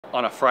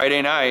on a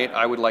Friday night,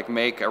 I would like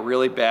make a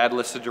really bad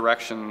list of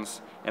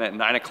directions, and at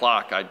 9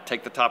 o'clock, I'd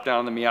take the top down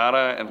on the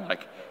Miata and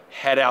like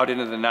head out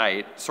into the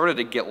night, sort of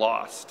to get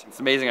lost. It's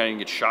amazing I didn't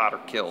get shot or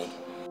killed.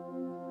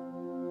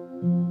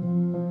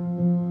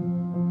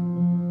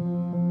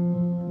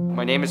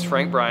 My name is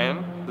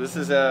Bryan. This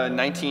is a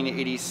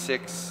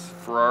 1986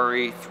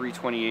 Ferrari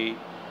 328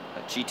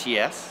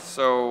 GTS.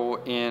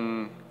 So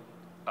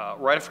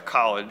right after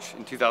college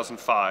in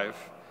 2005,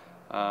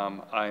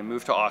 I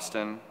moved to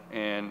Austin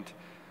and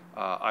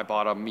I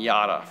bought a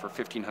Miata for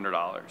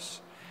 $1,500.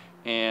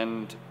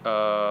 And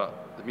the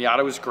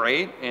Miata was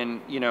great,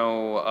 and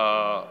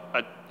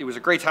it was a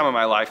great time of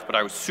my life, but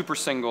I was super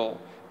single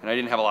and I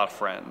didn't have a lot of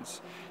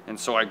friends. And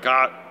so I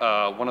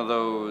got one of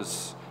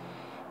those,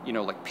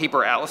 like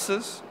paper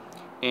atlases,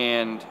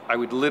 and I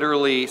would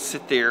literally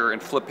sit there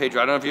and flip pages. I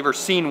don't know if you've ever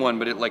seen one,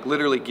 but it like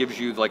literally gives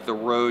you like the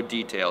road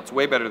detail. It's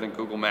way better than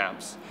Google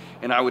Maps.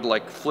 And I would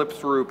like flip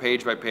through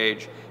page by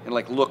page and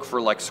like look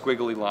for like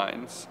squiggly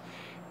lines.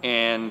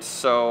 And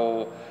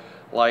so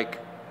like,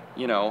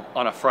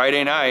 on a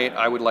Friday night,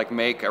 I would like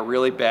make a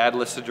really bad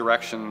list of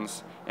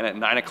directions, and at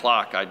 9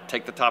 o'clock, I'd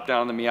take the top down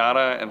on the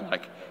Miata and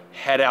like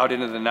head out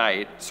into the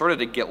night, sort of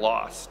to get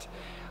lost,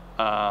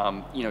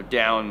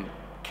 down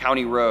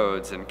county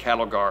roads and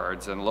cattle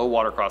guards and low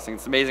water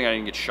crossings. It's amazing I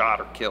didn't get shot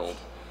or killed.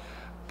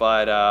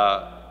 But,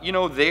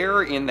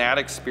 there in that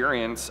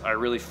experience, I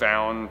really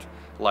found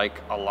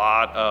like a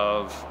lot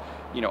of,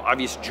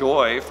 obvious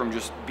joy from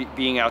just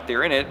being out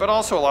there in it, but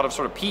also a lot of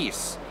sort of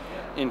peace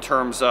in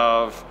terms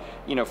of,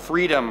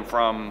 freedom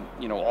from,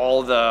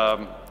 all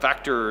the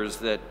factors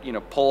that,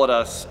 pull at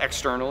us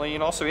externally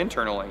and also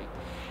internally.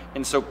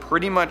 And so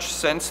pretty much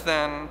since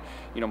then,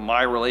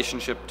 my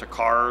relationship to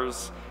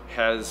cars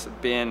has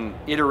been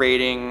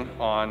iterating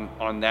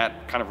on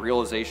that kind of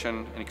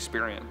realization and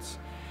experience.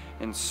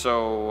 And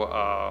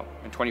so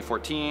in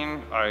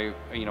 2014, I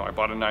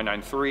bought a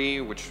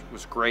 993, which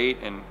was great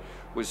and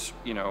was,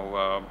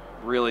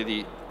 really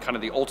the kind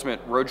of the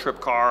ultimate road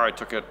trip car. I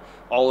took it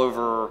all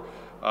over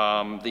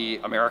the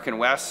American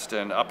West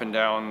and up and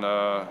down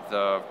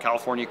the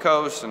California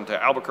coast and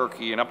to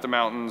Albuquerque and up the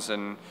mountains,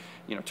 and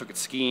took it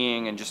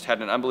skiing and just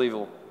had an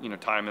unbelievable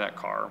time in that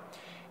car.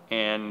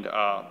 And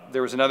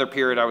there was another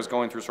period I was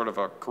going through sort of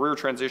a career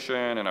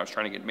transition, and I was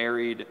trying to get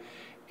married,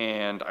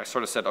 and I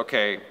sort of said,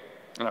 okay,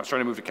 and I was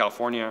trying to move to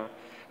California.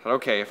 I said,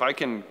 okay, if I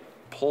can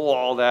pull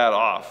all that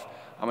off,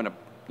 I'm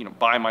gonna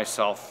buy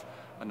myself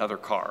another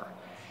car.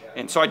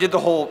 And so I did the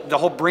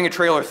whole bring a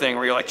trailer thing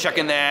where you're like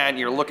checking that and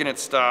you're looking at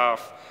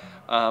stuff.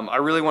 I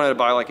really wanted to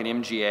buy like an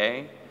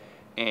MGA,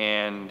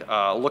 and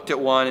looked at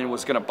one and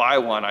was gonna buy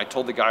one. I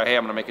told the guy, hey,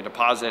 I'm gonna make a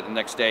deposit, and the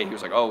next day he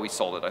was like, oh, we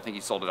sold it. I think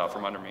he sold it out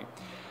from under me.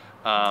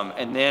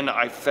 And then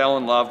I fell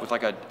in love with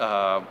like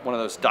one of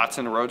those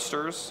Datsun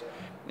Roadsters.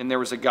 And there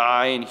was a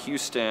guy in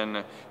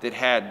Houston that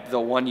had the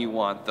one you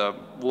want, the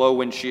low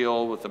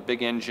windshield with the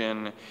big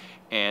engine,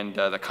 and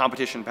the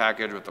competition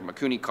package with the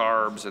Mikuni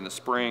carbs and the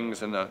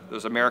springs and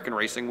those American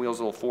racing wheels,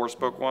 the little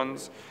 4-spoke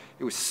ones.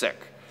 It was sick.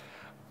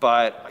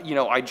 But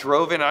I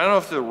drove in. I don't know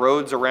if the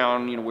roads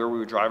around where we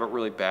would drive it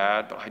really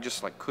bad, but I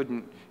just like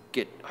couldn't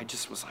get. I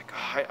just was like,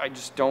 oh, I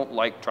just don't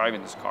like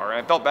driving this car.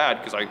 And I felt bad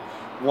because I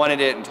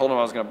wanted it and told him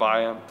I was going to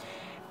buy him.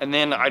 And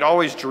then I'd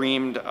always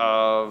dreamed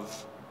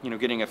of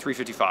getting a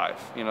 355.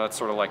 That's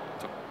sort of like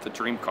the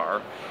dream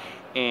car.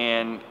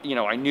 And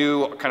I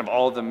knew kind of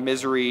all the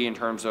misery in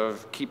terms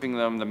of keeping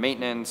them, the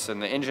maintenance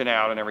and the engine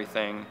out and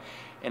everything.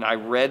 And I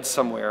read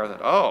somewhere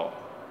that, oh,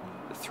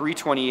 the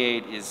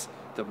 328 is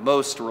the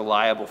most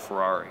reliable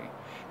Ferrari.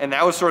 And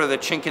that was sort of the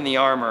chink in the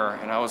armor.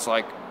 And I was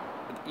like,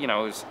 it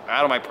was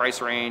out of my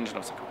price range. And I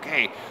was like,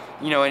 okay,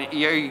 and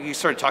you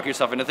sort of talk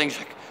yourself into things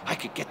like, I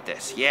could get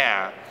this,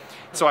 yeah.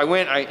 So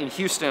in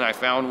Houston, I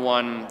found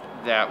one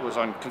that was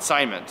on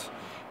consignment.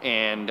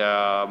 And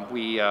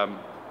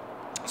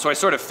so I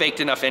sort of faked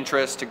enough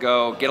interest to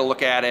go get a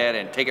look at it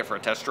and take it for a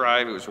test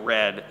drive. It was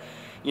red,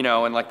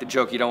 and like the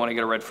joke, you don't want to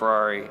get a red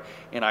Ferrari.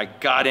 And I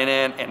got in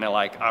it, and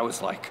I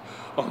was like,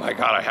 oh my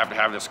God, I have to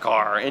have this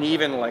car. And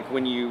even like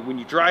when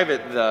you drive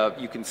it,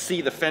 you can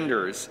see the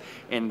fenders,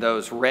 and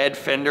those red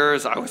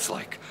fenders, I was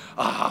like,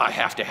 I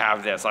have to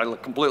have this. I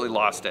completely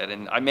lost it.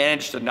 And I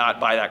managed to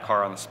not buy that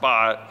car on the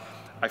spot.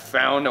 I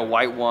found a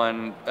white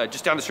one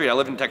just down the street. I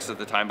lived in Texas at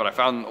the time, but I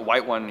found a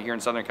white one here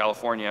in Southern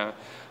California.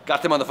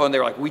 Got them on the phone. They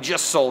were like, we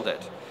just sold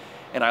it.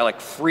 And I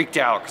like freaked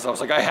out because I was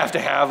like, I have to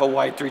have a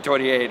white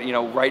 328,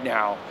 right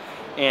now.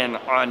 And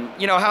on,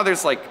 how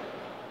there's like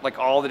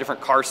all the different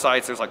car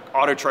sites, there's like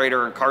Auto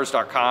Trader and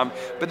Cars.com.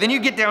 But then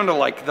you get down to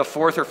like the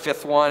 4th or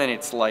 5th one, and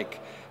it's like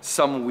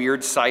some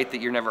weird site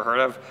that you're never heard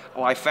of.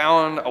 Well, I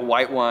found a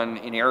white one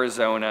in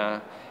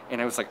Arizona.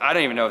 And I was like, I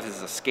don't even know if this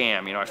is a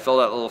scam. I filled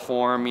out a little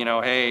form,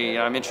 hey,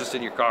 I'm interested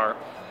in your car.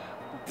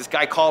 This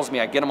guy calls me,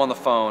 I get him on the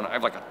phone. I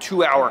have like a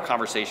 2-hour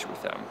conversation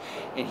with him.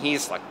 And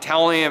he's like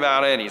telling me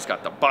about it. And he's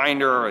got the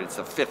binder, it's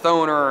the 5th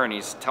owner. And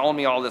he's telling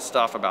me all this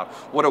stuff about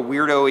what a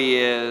weirdo he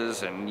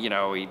is. And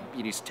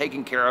he's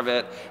taking care of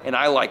it. And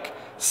I like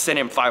sent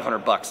him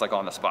 $500 like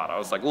on the spot. I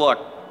was like, look,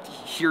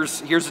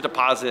 here's a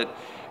deposit.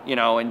 you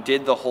know, and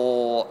did the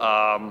whole,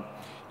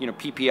 you know,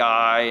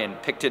 PPI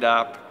and picked it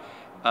up,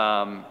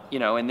 you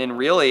know, and then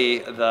really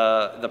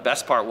the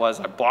best part was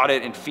I bought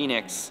it in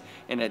Phoenix,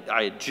 and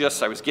I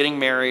was getting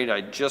married.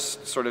 I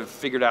just sort of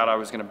figured out I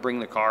was going to bring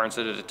the car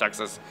instead of to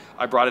Texas.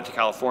 I brought it to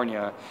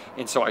California,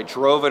 and so I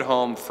drove it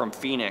home from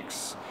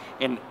Phoenix.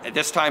 And at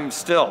this time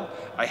still,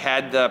 I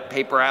had the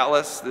paper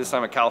atlas, this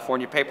time a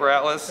California paper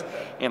atlas,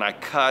 and I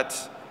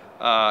cut,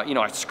 you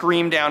know, I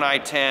screamed down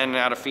I-10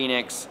 out of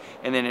Phoenix,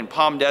 and then in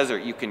Palm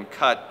Desert you can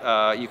cut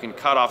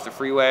off the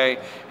freeway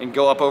and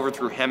go up over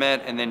through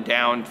Hemet and then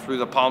down through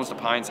the Palms to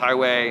Pines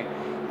Highway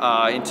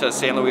into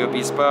San Luis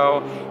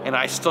Obispo. And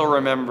I still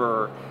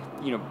remember,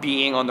 you know,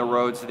 being on the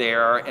roads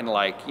there and,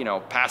 like, you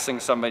know, passing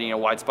somebody in a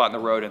wide spot in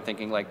the road and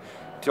thinking, like,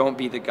 don't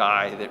be the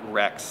guy that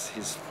wrecks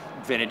his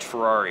vintage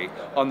Ferrari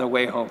on the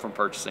way home from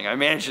purchasing. I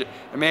managed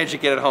to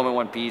get it home in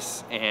one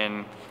piece,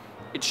 and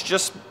it's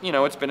just, you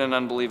know, it's been an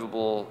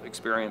unbelievable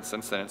experience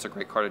since then. It's a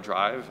great car to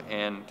drive,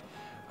 and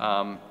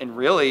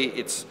really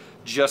it's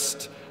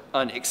just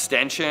an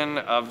extension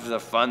of the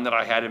fun that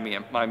I had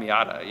in my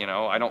Miata. You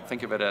know, I don't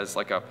think of it as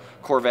like a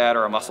Corvette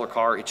or a muscle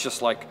car. It's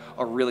just like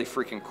a really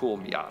freaking cool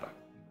Miata.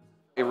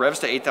 It revs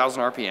to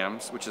 8,000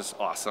 RPMs, which is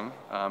awesome.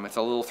 It's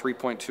a little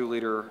 3.2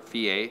 liter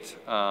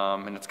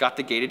V8, and it's got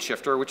the gated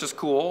shifter, which is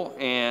cool.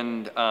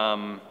 And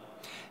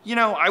you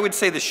know, I would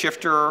say the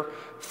shifter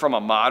from a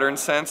modern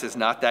sense is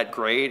not that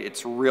great.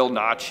 It's real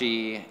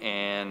notchy,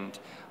 and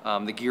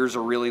the gears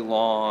are really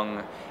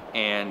long,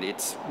 and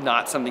it's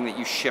not something that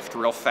you shift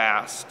real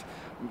fast.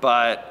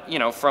 But, you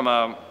know, from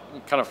a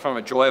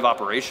joy of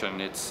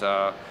operation, it's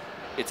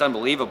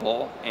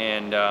unbelievable,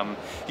 and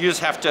you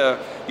just have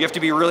to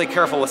be really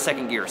careful with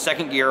second gear.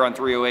 Second gear on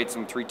 308s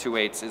and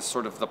 328s is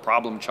sort of the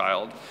problem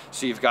child.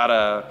 So you've got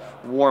to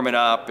warm it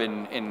up,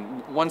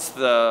 and once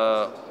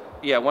the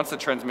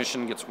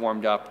transmission gets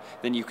warmed up,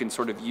 then you can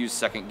sort of use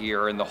second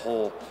gear, and the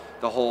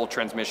whole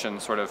transmission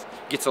sort of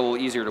gets a little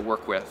easier to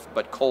work with.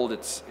 But cold,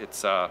 it's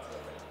a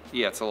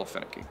little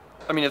finicky.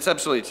 I mean, it's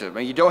absolutely too. I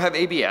mean, you don't have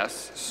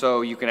ABS,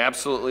 so you can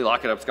absolutely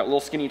lock it up. It's got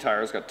little skinny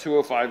tires. It's got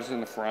 205s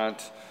in the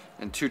front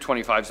and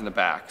 225s in the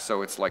back,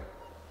 so it's like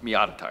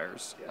Miata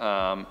tires.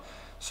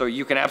 So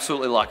you can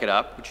absolutely lock it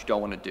up, which you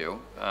don't want to do.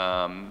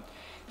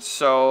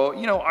 So,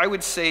 you know, I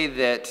would say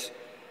that,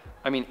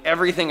 I mean,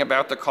 everything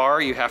about the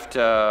car, you have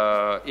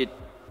to,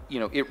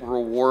 it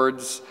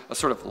rewards a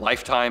sort of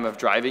lifetime of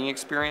driving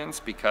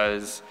experience,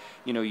 because,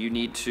 you know, you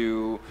need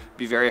to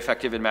be very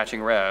effective in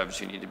matching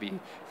revs. You need to be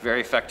very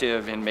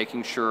effective in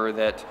making sure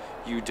that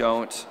you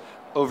don't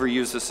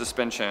overuse the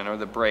suspension or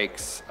the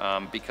brakes,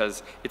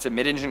 because it's a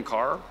mid-engine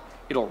car.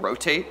 It'll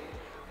rotate.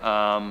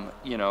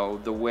 You know,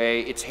 the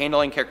way its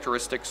handling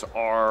characteristics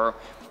are,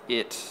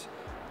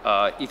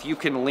 if you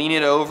can lean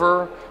it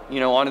over, you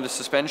know, onto the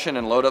suspension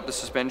and load up the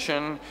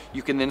suspension,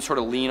 you can then sort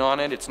of lean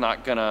on it. It's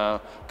not gonna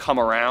come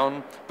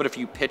around. But if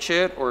you pitch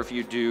it, or if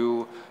you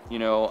do, you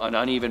know, an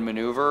uneven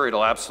maneuver,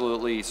 it'll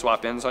absolutely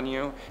swap ends on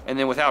you. And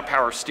then without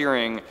power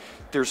steering,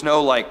 there's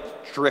no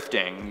like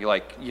drifting.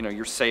 Like, you know,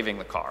 you're saving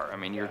the car. I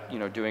mean, you're, you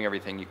know, doing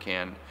everything you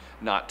can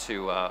not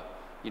to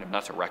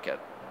wreck it.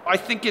 I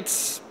think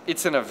it's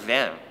an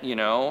event, you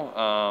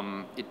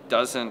know. It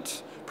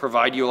doesn't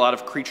provide you a lot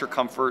of creature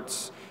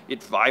comforts.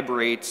 It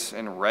vibrates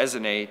and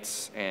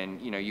resonates,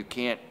 and, you know, you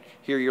can't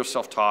hear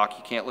yourself talk,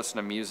 you can't listen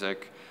to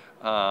music,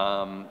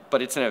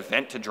 but it's an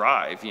event to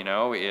drive, you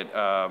know.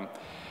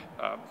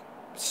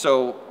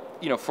 So,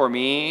 you know, for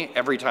me,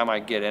 every time I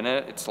get in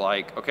it, it's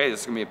like, okay, this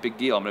is gonna be a big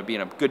deal. I'm gonna be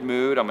in a good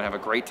mood, I'm gonna have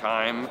a great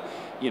time.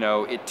 You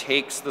know, it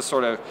takes the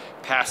sort of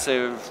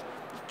passive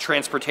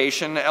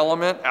transportation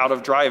element out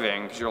of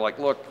driving, because you're like,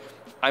 look,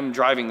 I'm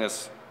driving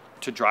this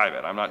to drive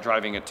it. I'm not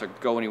driving it to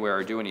go anywhere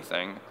or do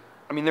anything.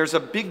 I mean, there's a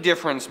big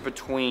difference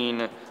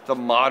between the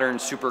modern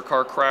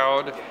supercar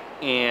crowd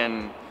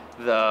and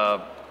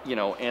the, you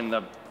know, and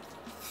the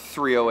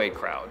 308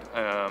 crowd.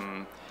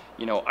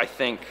 You know, I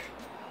think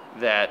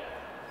that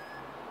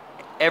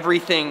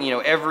everything, you know,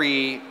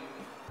 every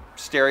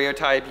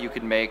stereotype you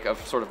could make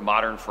of sort of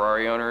modern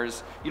Ferrari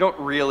owners, you don't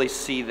really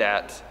see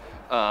that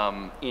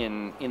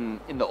in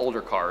the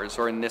older cars,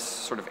 or in this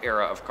sort of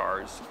era of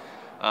cars.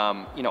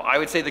 You know, I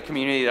would say the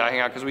community that I hang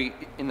out, because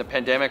in the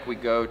pandemic, we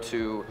go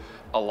to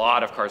a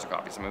lot of Cars and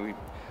Coffees. I mean,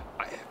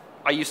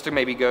 I used to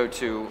maybe go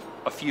to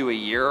a few a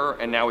year,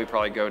 and now we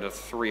probably go to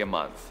 3 a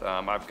month.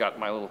 I've got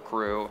my little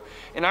crew,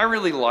 and I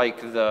really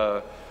like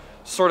the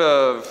sort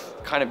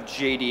of kind of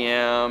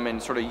JDM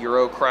and sort of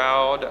Euro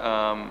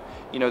crowd.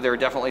 You know, there are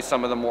definitely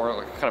some of the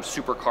more kind of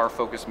supercar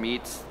focused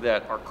meets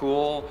that are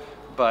cool,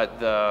 but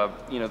the,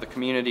 you know, the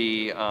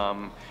community,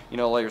 you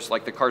know, there's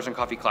like the Cars and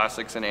Coffee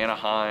Classics in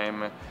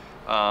Anaheim.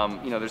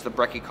 You know, there's the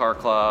Brecky Car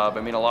Club.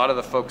 I mean, a lot of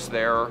the folks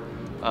there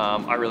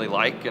I really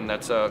like, and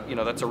that's a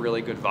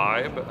really good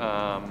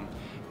vibe.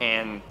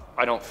 And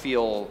I don't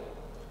feel,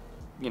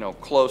 you know,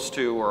 close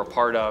to or a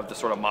part of the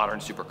sort of modern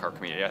supercar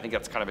community. I think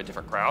that's kind of a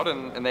different crowd,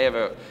 and they have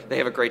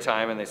a great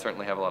time, and they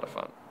certainly have a lot of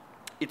fun.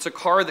 It's a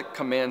car that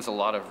commands a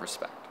lot of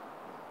respect,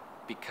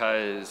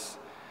 because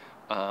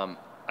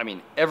I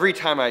mean, every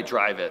time I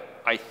drive it,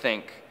 I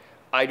think,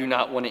 I do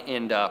not want to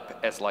end up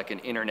as like an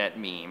internet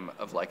meme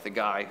of like the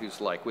guy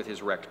who's like with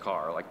his wrecked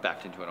car, like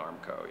backed into an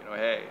Armco, you know,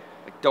 hey,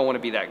 like don't want to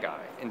be that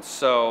guy. And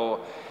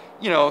so,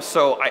 you know,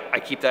 so I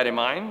keep that in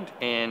mind,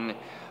 and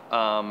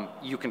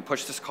you can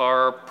push this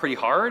car pretty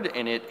hard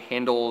and it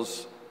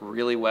handles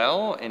really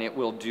well and it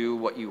will do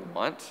what you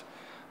want.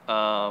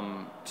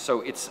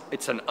 So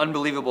it's an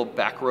unbelievable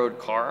backroad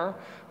car,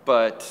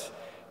 but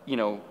you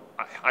know,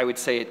 I would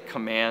say it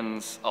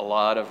commands a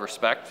lot of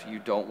respect. You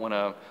don't want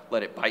to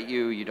let it bite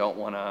you. You don't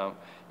want to,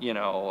 you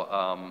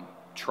know,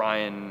 try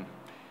and,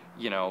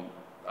 you know,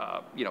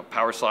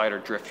 power slide or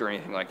drift or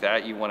anything like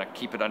that. You want to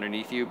keep it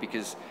underneath you,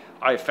 because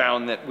I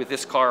found that with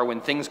this car,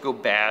 when things go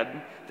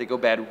bad, they go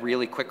bad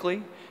really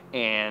quickly.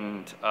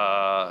 And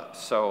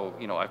so,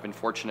 you know, I've been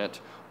fortunate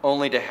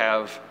only to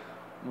have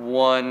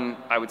one,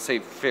 I would say,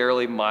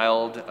 fairly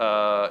mild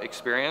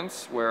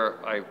experience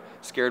where I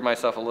scared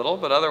myself a little,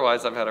 but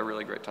otherwise I've had a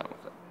really great time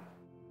with it.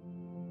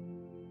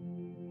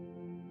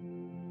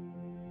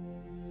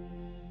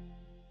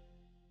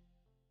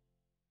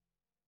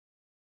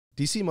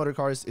 DC Motor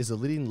Cars is a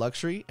leading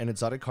luxury and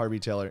exotic car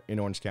retailer in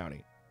Orange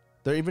County.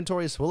 Their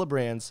inventory is full of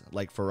brands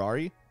like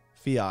Ferrari,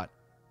 Fiat,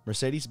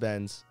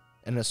 Mercedes-Benz,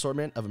 and an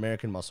assortment of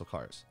American muscle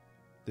cars.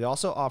 They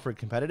also offer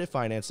competitive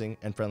financing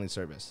and friendly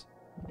service.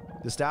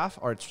 The staff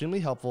are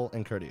extremely helpful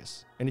and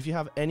courteous, and if you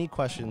have any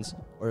questions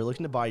or are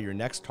looking to buy your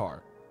next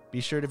car, be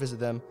sure to visit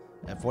them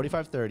at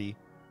 4530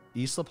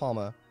 East La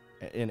Palma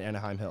in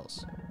Anaheim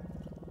Hills,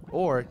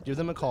 or give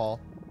them a call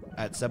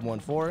at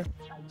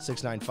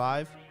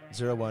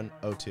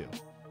 714-695-0102.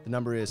 The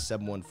number is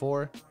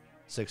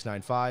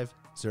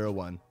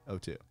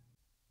 714-695-0102.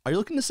 Are you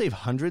looking to save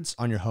hundreds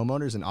on your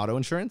homeowners and auto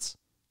insurance?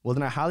 Well,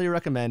 then I highly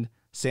recommend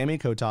Sammy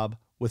Kotab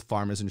with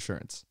Farmers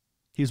Insurance.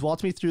 He's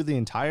walked me through the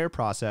entire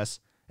process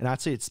and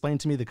actually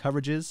explained to me the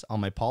coverages on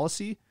my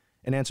policy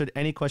and answered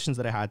any questions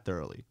that I had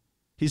thoroughly.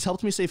 He's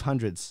helped me save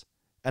hundreds,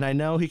 and I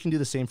know he can do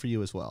the same for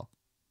you as well.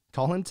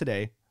 Call him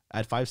today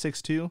at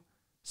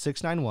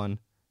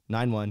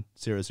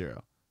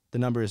 562-691-9100. The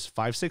number is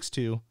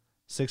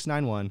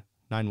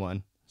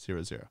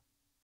 562-691-9100.